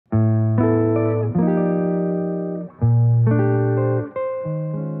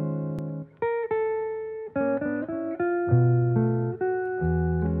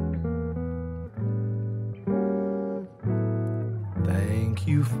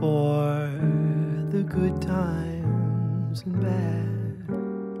for the good times and bad.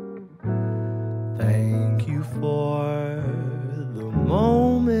 Thank you for the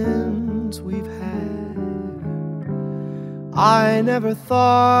moments we've had. I never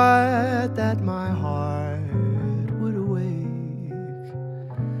thought that my heart would awake.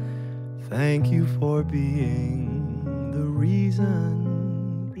 Thank you for being the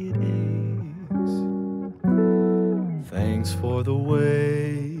reason it aches. Thanks for the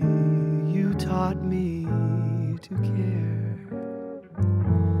way you taught me to care.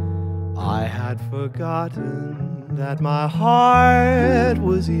 I had forgotten that my heart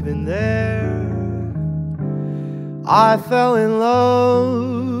was even there. I fell in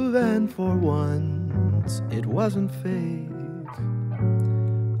love, and for once it wasn't fake.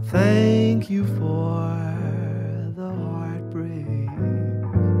 Thank you for the heartbreak.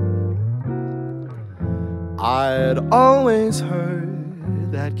 I'd always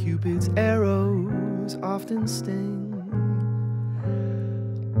heard that Cupid's arrows often sting,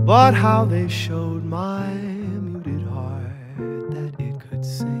 but how they showed my muted heart that it could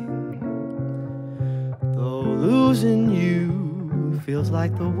sing. Though losing you feels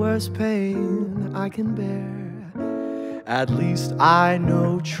like the worst pain I can bear, at least I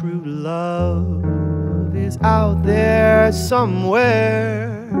know true love is out there somewhere.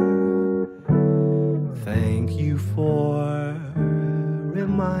 Thank you for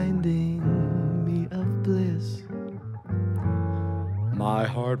reminding me of bliss. My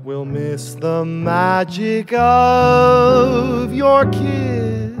heart will miss the magic of your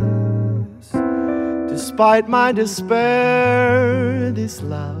kiss. Despite my despair, this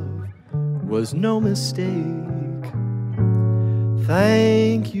love was no mistake.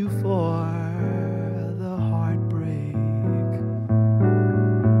 Thank you for the heartbreak.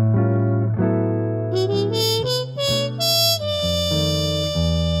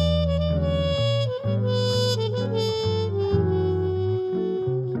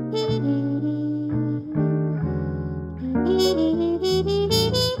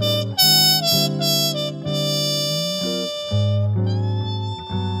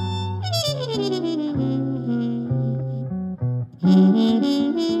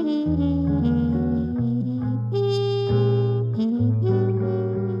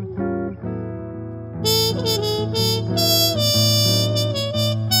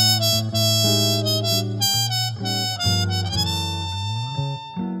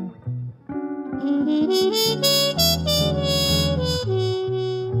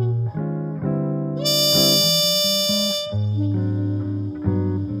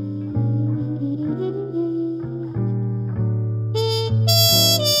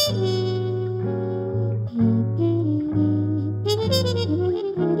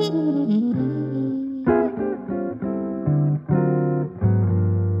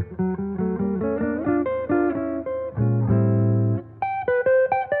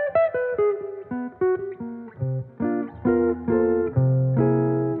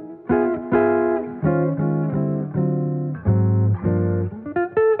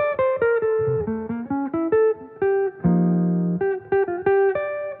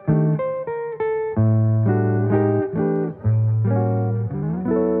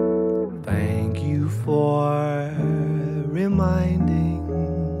 Thank you for reminding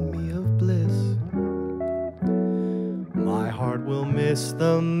me of bliss. My heart will miss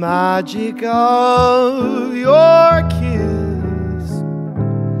the magic of your kiss.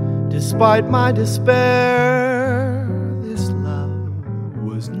 Despite my despair, this love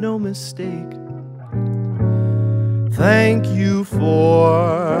was no mistake. Thank you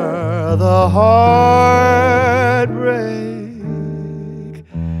for the heartbreak.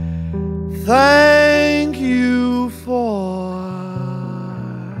 Thank you for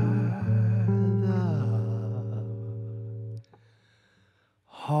the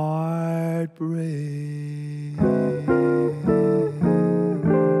heartbreak.